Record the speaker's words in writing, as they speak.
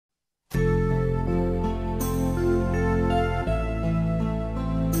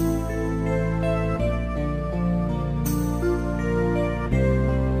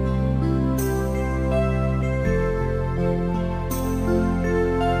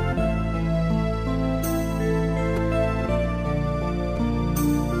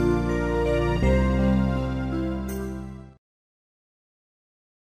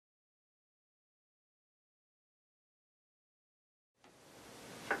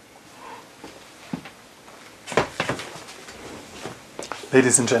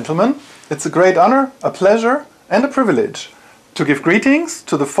Ladies and gentlemen, it's a great honor, a pleasure, and a privilege to give greetings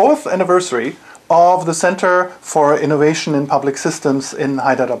to the 4th anniversary of the Center for Innovation in Public Systems in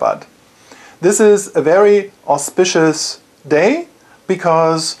Hyderabad. This is a very auspicious day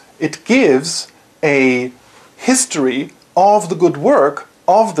because it gives a history of the good work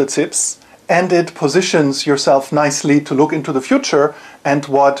of the CIPS, and it positions yourself nicely to look into the future and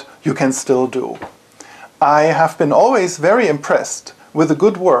what you can still do. I have been always very impressed with the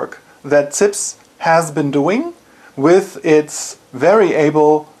good work that CIPS has been doing with its very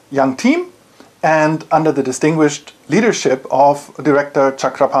able young team and under the distinguished leadership of Director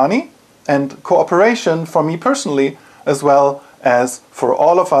Chakrapani, and cooperation for me personally as well as for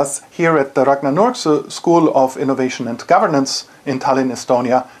all of us here at the Ragnar Norksö School of Innovation and Governance in Tallinn,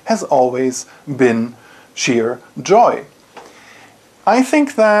 Estonia, has always been sheer joy. I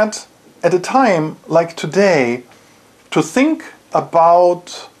think that at a time like today, to think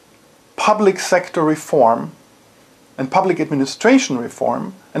about public sector reform and public administration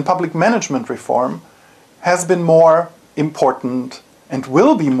reform and public management reform has been more important and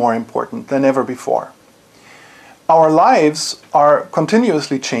will be more important than ever before. Our lives are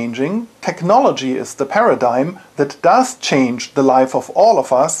continuously changing. Technology is the paradigm that does change the life of all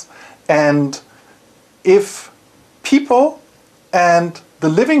of us, and if people and the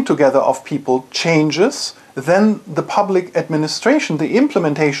living together of people changes, then the public administration, the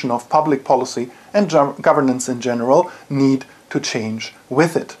implementation of public policy and governance in general need to change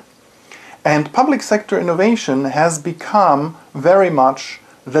with it. And public sector innovation has become very much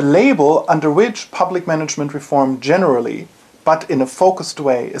the label under which public management reform generally, but in a focused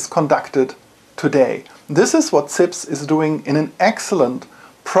way, is conducted today. This is what CIPS is doing in an excellent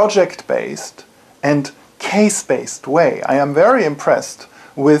project-based and case-based way. I am very impressed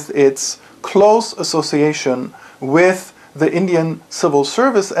with its close association with the Indian civil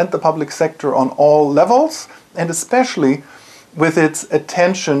service and the public sector on all levels, and especially with its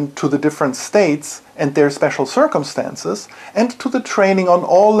attention to the different states and their special circumstances, and to the training on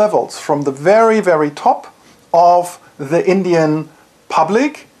all levels, from the very, very top of the Indian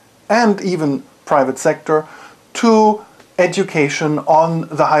public and even private sector to education on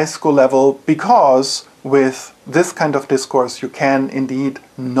the high school level, because with this kind of discourse you can indeed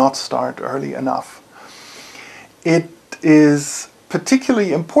not start early enough. It is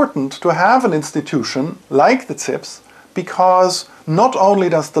particularly important to have an institution like the CIPS, because not only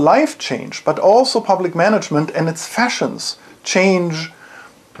does the life change, but also public management and its fashions change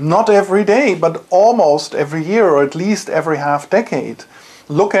not every day, but almost every year, or at least every half decade.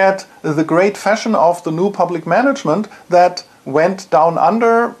 Look at the great fashion of the new public management that went down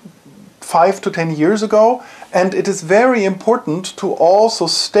under 5 to 10 years ago, and it is very important to also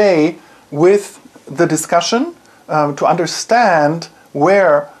stay with the discussion to understand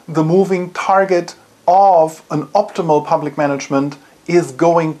where the moving target of an optimal public management is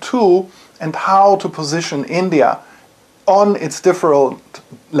going to, and how to position India on its different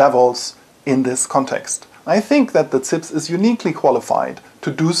levels in this context. I think that the CIPS is uniquely qualified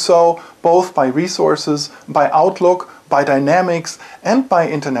to do so, both by resources, by outlook, by dynamics, and by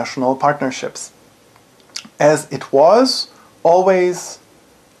international partnerships. As it was always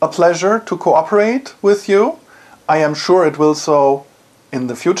a pleasure to cooperate with you, I am sure it will so in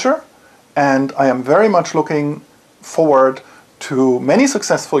the future, and I am very much looking forward to many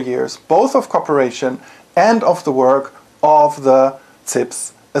successful years, both of cooperation and of the work of the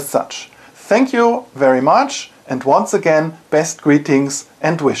CIPS as such. Thank you very much, and once again, best greetings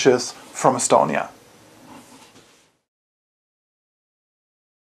and wishes from Estonia.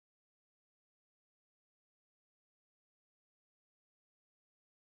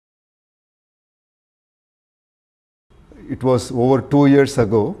 It was over 2 years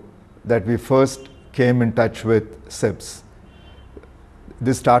ago that we first came in touch with CIPS.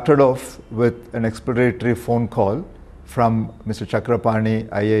 This started off with an exploratory phone call from Mr. Chakrapani,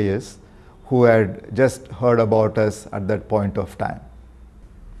 IAS, who had just heard about us at that point of time.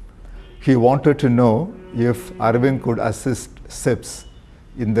 He wanted to know if Arvind could assist CIPS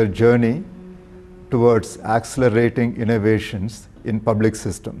in their journey towards accelerating innovations in public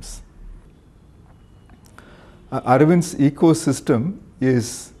systems. Arvind's ecosystem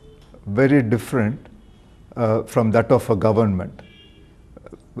is very different from that of a government,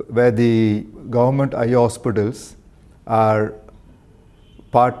 where the government eye hospitals are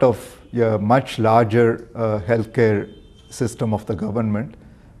part of a much larger healthcare system of the government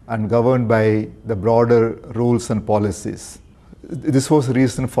and governed by the broader rules and policies. This was the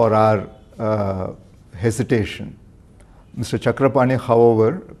reason for our hesitation. Mr. Chakrapani,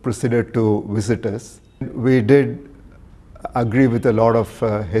 however, proceeded to visit us. We did agree with a lot of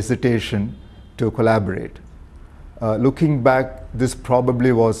hesitation to collaborate. Looking back, this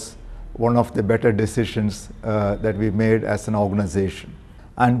probably was one of the better decisions that we made as an organization.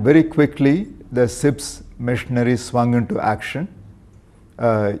 And very quickly, the CIPS machinery swung into action.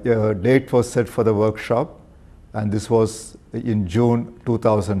 A date was set for the workshop, and this was in June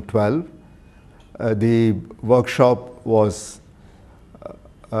 2012. The workshop was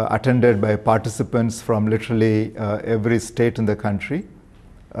attended by participants from literally every state in the country,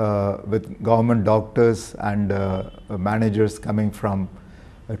 with government doctors and managers coming from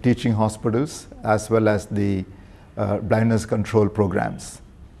teaching hospitals as well as the blindness control programs.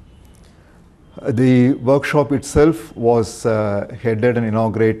 The workshop itself was headed and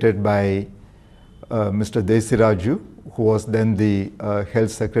inaugurated by Mr. Desiraju, who was then the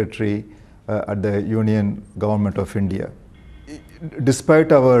Health Secretary at the Union Government of India.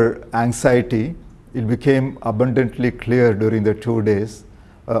 Despite our anxiety, it became abundantly clear during the 2 days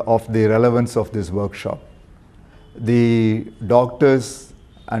of the relevance of this workshop. The doctors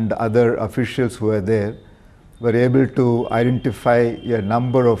and other officials who were there were able to identify a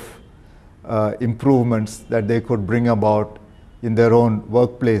number of improvements that they could bring about in their own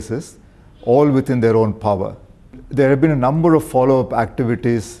workplaces, all within their own power. There have been a number of follow-up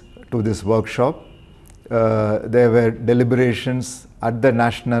activities to this workshop. There were deliberations at the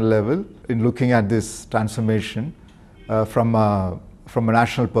national level in looking at this transformation from a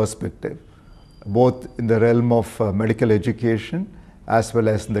national perspective, both in the realm of medical education as well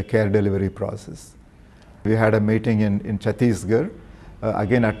as in the care delivery process. We had a meeting in Chhattisgarh,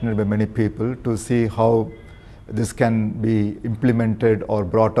 again attended by many people, to see how this can be implemented or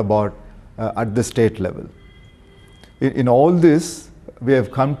brought about at the state level. In all this, we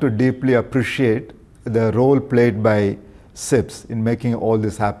have come to deeply appreciate the role played by CIPS in making all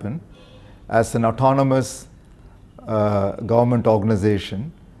this happen. As an autonomous government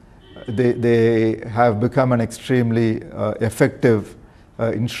organization, they have become an extremely effective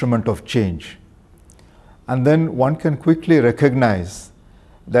instrument of change. And then one can quickly recognize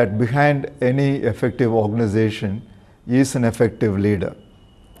that behind any effective organization is an effective leader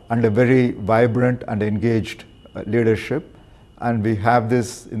and a very vibrant and engaged leadership, and we have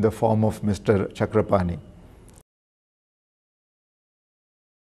this in the form of Mr. Chakrapani.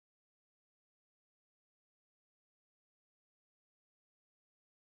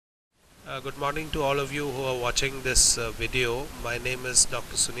 Good morning to all of you who are watching this video. My name is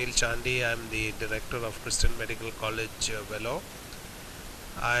Dr. Sunil Chandy. I am the Director of Christian Medical College, Vellore.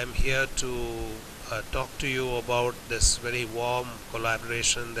 I am here to talk to you about this very warm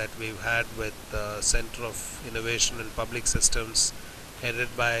collaboration that we've had with the Center of Innovation in Public Systems, headed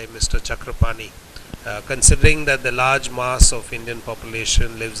by Mr. Chakrapani. Considering that the large mass of Indian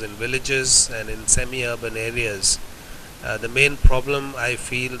population lives in villages and in semi-urban areas, the main problem I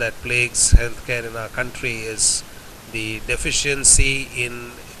feel that plagues healthcare in our country is the deficiency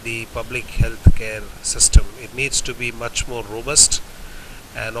in the public healthcare system. It needs to be much more robust,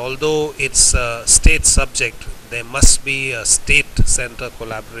 and although it's a state subject, there must be a state-center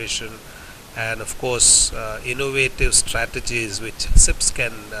collaboration and of course innovative strategies which CIPS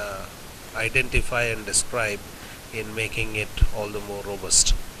can identify and describe in making it all the more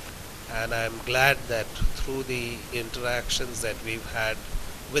robust. And I'm glad that through the interactions that we've had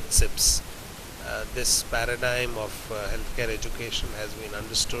with CIPS, this paradigm of healthcare education has been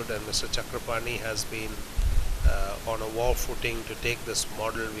understood, and Mr. Chakrapani has been on a war footing to take this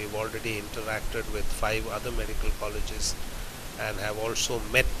model. We've already interacted with 5 other medical colleges and have also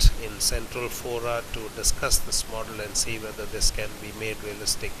met in central fora to discuss this model and see whether this can be made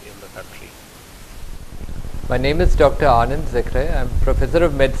realistic in the country. My name is Dr. Anand Zekre. I'm Professor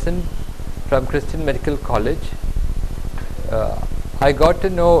of Medicine from Christian Medical College. I got to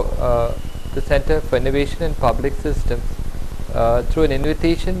know the Center for Innovation in Public Systems through an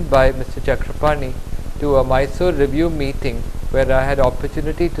invitation by Mr. Chakrapani to a Mysore review meeting where I had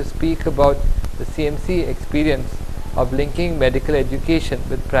opportunity to speak about the CMC experience of linking medical education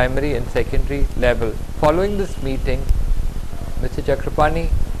with primary and secondary level. Following this meeting, Mr. Chakrapani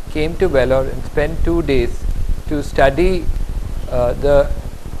came to Vellore and spent 2 days to study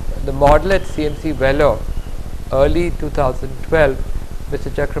the model at CMC Vellore. Early 2012, Mr.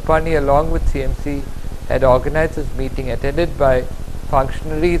 Chakrapani along with CMC had organized this meeting attended by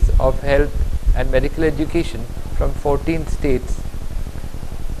functionaries of health and medical education from 14 states.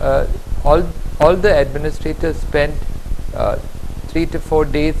 All the administrators spent 3 to 4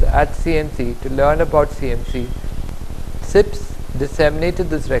 days at CMC to learn about CMC. CIPS disseminated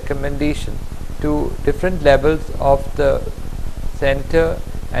this recommendation to different levels of the center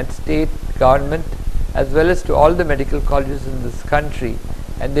and state government as well as to all the medical colleges in this country,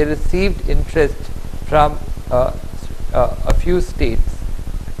 and they received interest from a few states.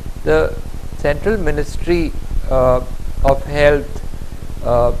 The Central Ministry of Health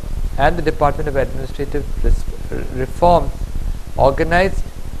and the Department of Administrative Reforms organized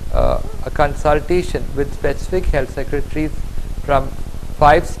a consultation with specific health secretaries from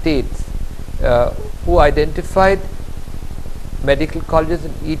 5 states who identified medical colleges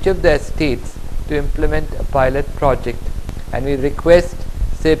in each of their states to implement a pilot project, and we request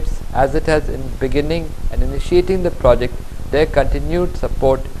CIPS, as it has in beginning and initiating the project, their continued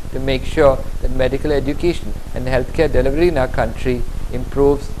support to make sure that medical education and healthcare delivery in our country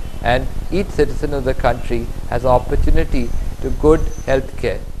improves and each citizen of the country has opportunity to good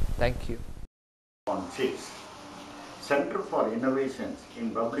healthcare. Thank you. On CIPS, Center for Innovations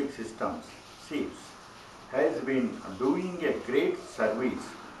in Public Systems, CIPS, has been doing a great service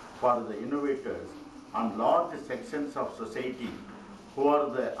for the innovators and large sections of society who are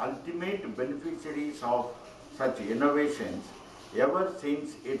the ultimate beneficiaries of such innovations ever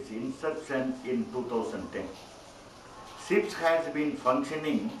since its inception in 2010. CIPS has been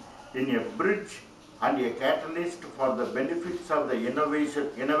functioning in a bridge and a catalyst for the benefits of the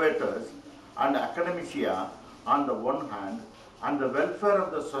innovators and academia on the one hand, and the welfare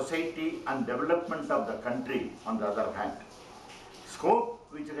of the society and development of the country on the other hand. SCOPE,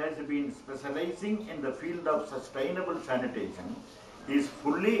 which has been specializing in the field of sustainable sanitation, is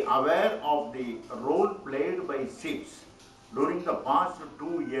fully aware of the role played by CIPS during the past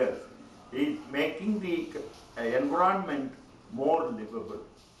 2 years in making the environment more livable.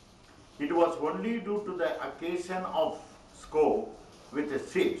 It was only due to the occasion of SCOPE with the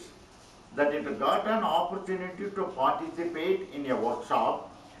CIPS that it got an opportunity to participate in a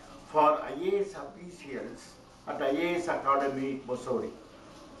workshop for IAS officials at IAS Academy, Missouri,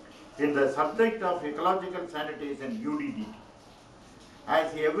 in the subject of ecological sanitation (UDDT).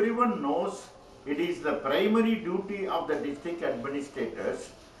 As everyone knows, it is the primary duty of the district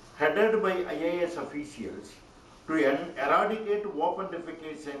administrators, headed by IAS officials, to eradicate open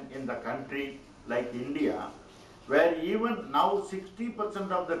defecation in the country like India, where even now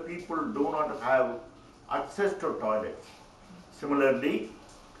 60% of the people do not have access to toilets. Similarly,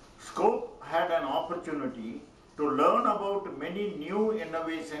 SCOPE had an opportunity to learn about many new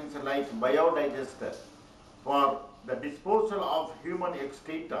innovations like biodigester for the disposal of human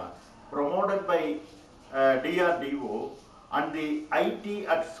excreta promoted by DRDO and the IT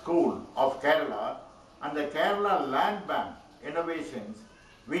at School of Kerala and the Kerala Land Bank innovations,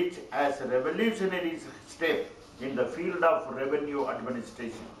 which as a revolutionary step in the field of revenue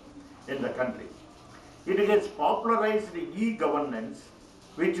administration in the country. It has popularized e-governance,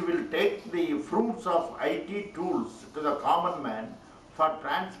 which will take the fruits of IT tools to the common man for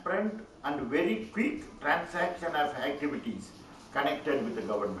transparent and very quick transaction of activities connected with the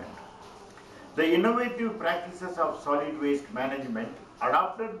government. The innovative practices of solid waste management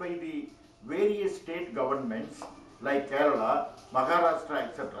adopted by the various state governments like Kerala, Maharashtra,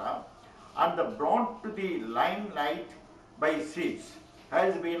 etc., and the brought to the limelight by CIPS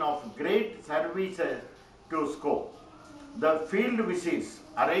has been of great service to SCOPE. The field visits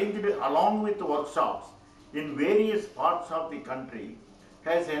arranged along with workshops in various parts of the country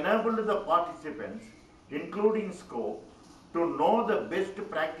has enabled the participants, including SCOPE, to know the best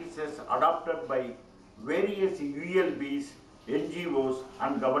practices adopted by various ULBs, NGOs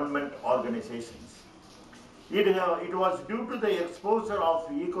and government organizations. It was due to the exposure of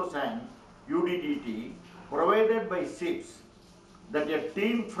EcoSan UDDT provided by CIPS that a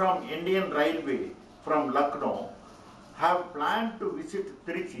team from Indian Railway from Lucknow have planned to visit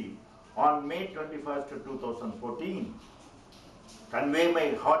Trichy on May 21st, 2014. Convey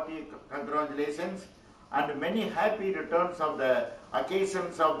my hearty congratulations and many happy returns of the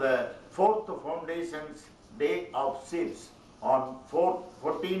occasions of the 4th Foundation's Day of CIPS on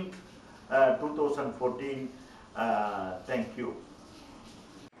 14th, 2014. Thank you.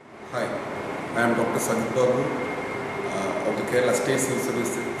 Hi, I am Dr. Sajid Babu of the Kerala State Civil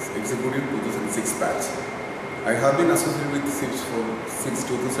Services Executive 2006 batch. I have been associated with CIPS since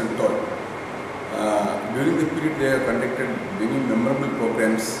 2012. During the period, they have conducted many memorable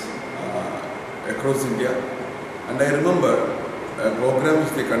programs across India, and I remember a program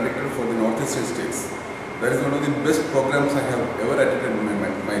which they conducted for the northeastern states. That is one of the best programs I have ever attended in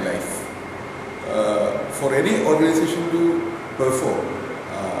my life. For any organization to perform,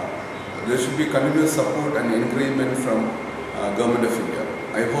 there should be continuous support and encouragement from Government of India.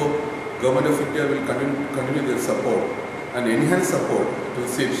 I hope Government of India will continue their support and enhance support to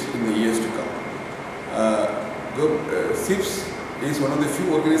CIPS in the years to come. CIPS is one of the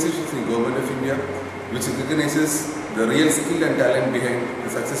few organizations in Government of India which recognizes the real skill and talent behind the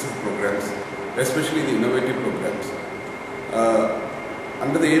successful programs, especially the innovative programs.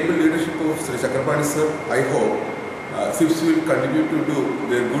 Under the able leadership of Sri Chakrapani sir, I hope CIPS will continue to do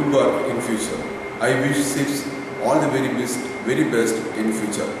their good work in future. I wish CIPS all the very best in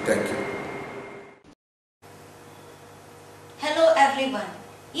future. Thank you. Hello everyone.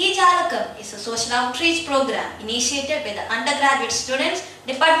 E-Jalakam is a social outreach program initiated by the undergraduate students,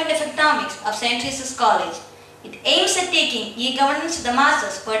 Department of Economics of St. Teresa's College. It aims at taking e-governance to the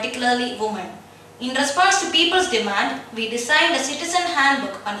masses, particularly women. In response to people's demand, we designed a citizen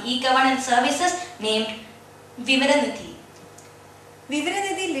handbook on e-governance services named Vivaranidhi.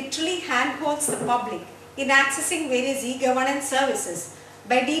 Vivaranidhi literally handholds the public in accessing various e-governance services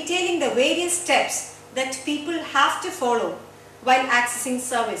by detailing the various steps that people have to follow while accessing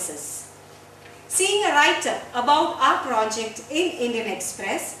services. Seeing a write-up about our project in Indian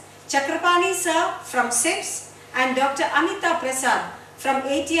Express, Chakrapani sir from CIPS and Dr. Amita Prasad from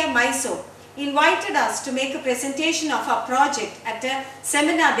ATI Mysore invited us to make a presentation of our project at a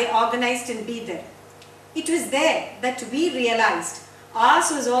seminar they organized in Bidar. It was there that we realized ours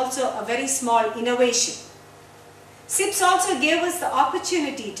was also a very small innovation. CIPS also gave us the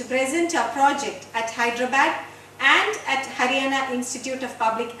opportunity to present our project at Hyderabad and at Haryana Institute of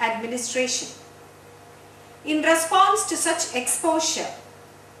Public Administration. In response to such exposure,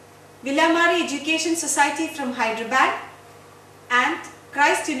 Vilamari Education Society from Hyderabad and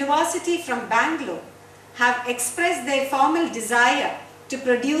Christ University from Bangalore have expressed their formal desire to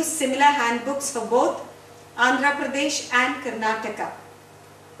produce similar handbooks for both Andhra Pradesh and Karnataka.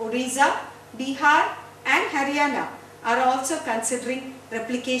 Odisha, Bihar and Haryana are also considering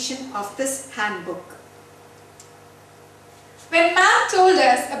replication of this handbook. When ma'am told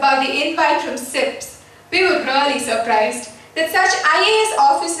us about the invite from CIPS, we were really surprised that such IAS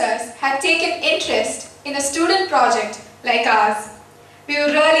officers had taken interest in a student project like ours. We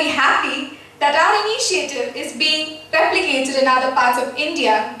were really happy that our initiative is being replicated in other parts of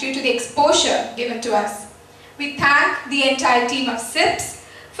India due to the exposure given to us. We thank the entire team of CIPS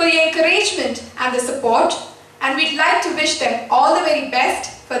for the encouragement and the support, and we'd like to wish them all the very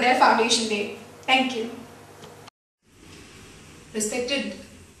best for their Foundation Day. Thank you. Respected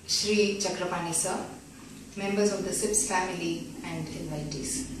Shri Chakrapani sir, members of the CIPS family and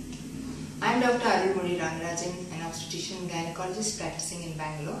invitees. I am Dr. Arulmozhi Rangarajan, an obstetrician gynecologist practicing in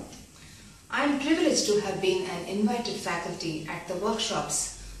Bangalore. I am privileged to have been an invited faculty at the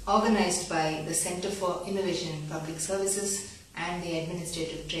workshops organized by the Center for Innovation in Public Services and the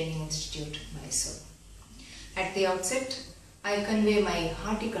Administrative Training Institute, Mysore. At the outset, I convey my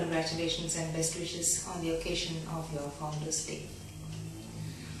hearty congratulations and best wishes on the occasion of your Founders' Day.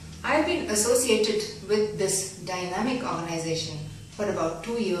 I have been associated with this dynamic organization for about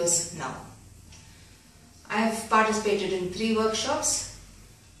 2 years now. I have participated in 3 workshops,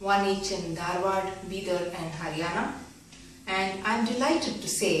 one each in Dharwad, Bidar and Haryana, and I am delighted to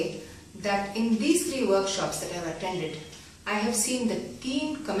say that in these 3 workshops that I have attended, I have seen the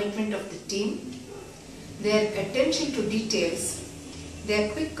keen commitment of the team, their attention to details, their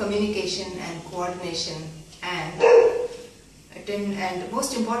quick communication and coordination, and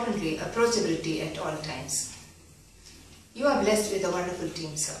most importantly, approachability at all times. You are blessed with a wonderful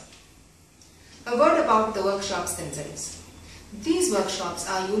team, sir. A word about the workshops themselves. These workshops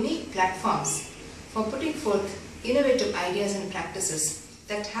are unique platforms for putting forth innovative ideas and practices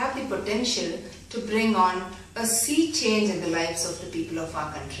that have the potential to bring on a sea change in the lives of the people of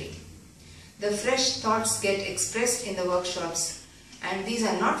our country. The fresh thoughts get expressed in the workshops, and these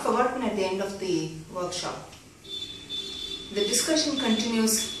are not forgotten at the end of the workshop. The discussion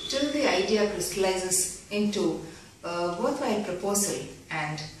continues till the idea crystallizes into a worthwhile proposal,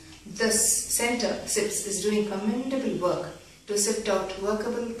 and this center, CIPS, is doing commendable work to sift out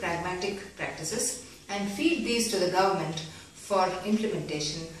workable, pragmatic practices and feed these to the government for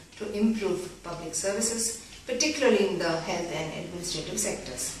implementation to improve public services, particularly in the health and administrative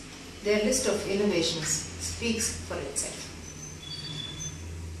sectors. Their list of innovations speaks for itself.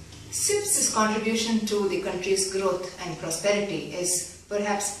 CIPS's contribution to the country's growth and prosperity is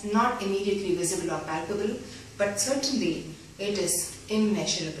perhaps not immediately visible or palpable, but certainly it is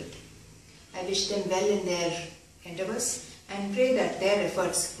immeasurable. I wish them well in their endeavors and pray that their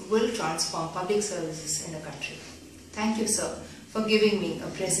efforts will transform public services in the country. Thank you, sir, for giving me a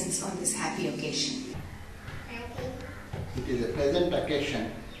presence on this happy occasion. It is a pleasant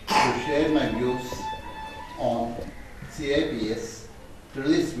occasion to share my views on CIPS to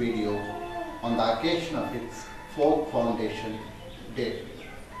this video on the occasion of its 4th Foundation Day.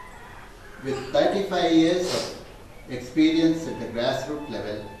 With 35 years of experience at the grassroots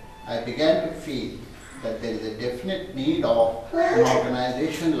level, I began to feel that there is a definite need of an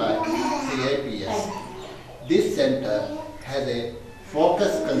organization like CIPS. This center has a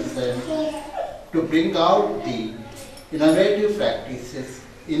focused concern to bring out the innovative practices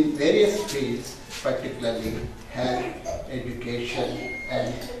in various fields, particularly health, education,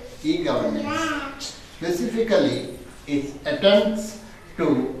 and e-governance. Specifically, its attempts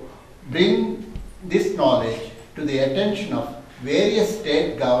to bring this knowledge to the attention of various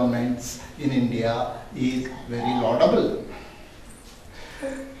state governments in India is very laudable.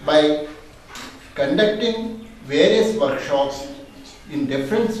 By conducting various workshops in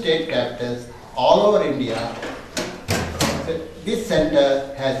different state capitals all over India, this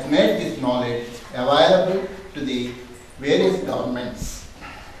center has made this knowledge available to the various governments.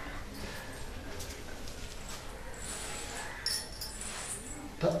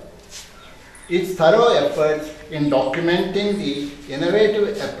 Its thorough efforts in documenting the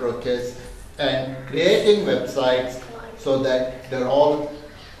innovative approaches and creating websites so that they're all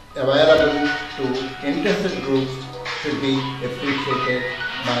available to interested groups should be appreciated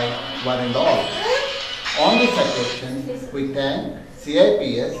by one and all. On this occasion, we thank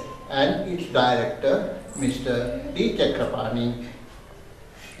CIPS and its director, Mr. D. Chakrapani,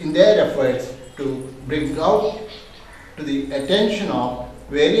 in their efforts to bring out to the attention of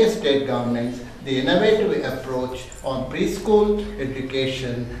various state governments the innovative approach on preschool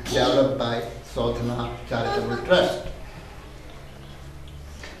education developed by Sadhana Charitable Trust.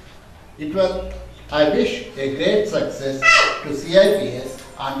 I wish a great success to CIPS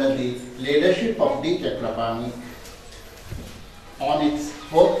under the leadership of D. Chakrapani on its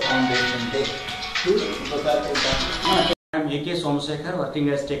 4th Foundation Day. I am A.K. Somsekhar, working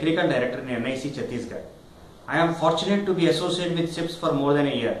as Technical Director in NIC Chhattisgarh. I am fortunate to be associated with CIPS for more than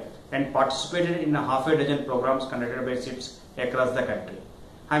a year and participated in half a dozen programs conducted by CIPS across the country.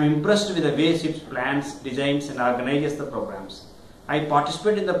 I am impressed with the way CIPS plans, designs and organizes the programs. I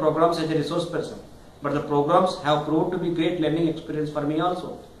participate in the programs as a resource person, but the programs have proved to be great learning experience for me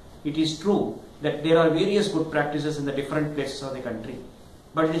also. It is true that there are various good practices in the different places of the country,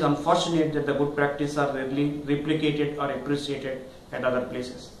 but it is unfortunate that the good practices are rarely replicated or appreciated at other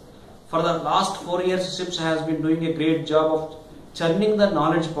places. For the last 4 years, CIPS has been doing a great job of churning the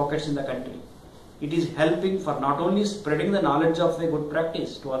knowledge pockets in the country. It is helping for not only spreading the knowledge of a good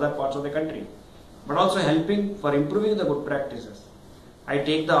practice to other parts of the country, but also helping for improving the good practices. I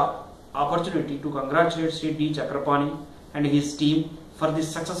take the opportunity to congratulate Sri D. Chakrapani and his team for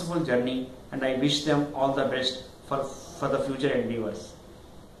this successful journey, and I wish them all the best for the future endeavors.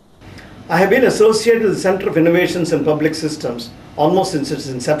 I have been associated with the Center of Innovations in Public Systems almost since its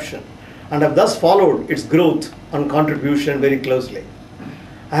inception, and have thus followed its growth and contribution very closely.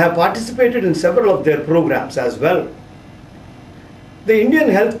 I have participated in several of their programs as well. The Indian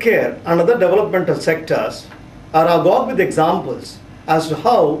healthcare and other developmental sectors are agog with examples as to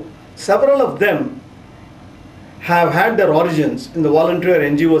how several of them have had their origins in the voluntary or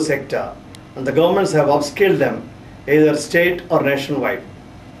NGO sector, and the governments have upskilled them either state or nationwide.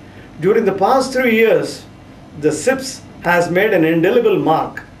 During the past 3 years, the CIPS has made an indelible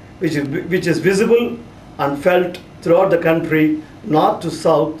mark which is visible and felt throughout the country, north to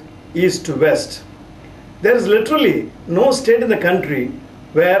south, east to west. There is literally no state in the country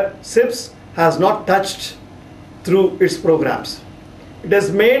where CIPS has not touched through its programs. It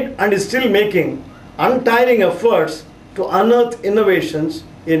has made and is still making untiring efforts to unearth innovations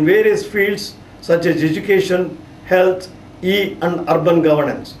in various fields such as education, health, and urban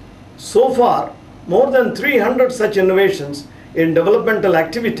governance. So far, more than 300 such innovations in developmental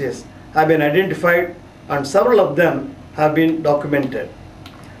activities have been identified, and several of them have been documented.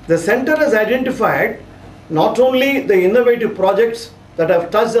 The center has identified not only the innovative projects that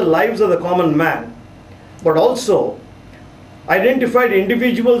have touched the lives of the common man, but also identified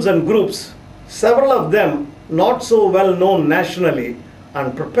individuals and groups, several of them not so well known nationally,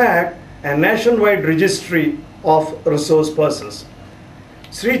 and prepared a nationwide registry of resource persons.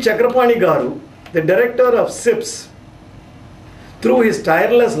 Sri Chakrapani Garu, the director of CIPS, through his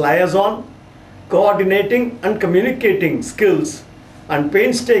tireless liaison, coordinating and communicating skills and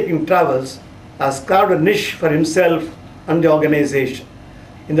painstaking travels, has carved a niche for himself and the organization.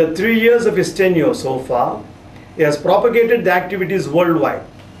 In the 3 years of his tenure so far, he has propagated the activities worldwide.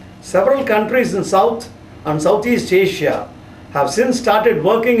 Several countries in South and Southeast Asia have since started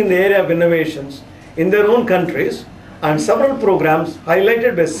working in the area of innovations in their own countries, and several programs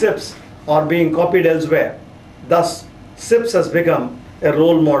highlighted by CIPS are being copied elsewhere. Thus, CIPS has become a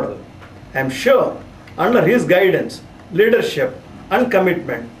role model. I am sure under his guidance, leadership and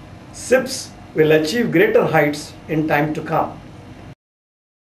commitment, CIPS will achieve greater heights in time to come.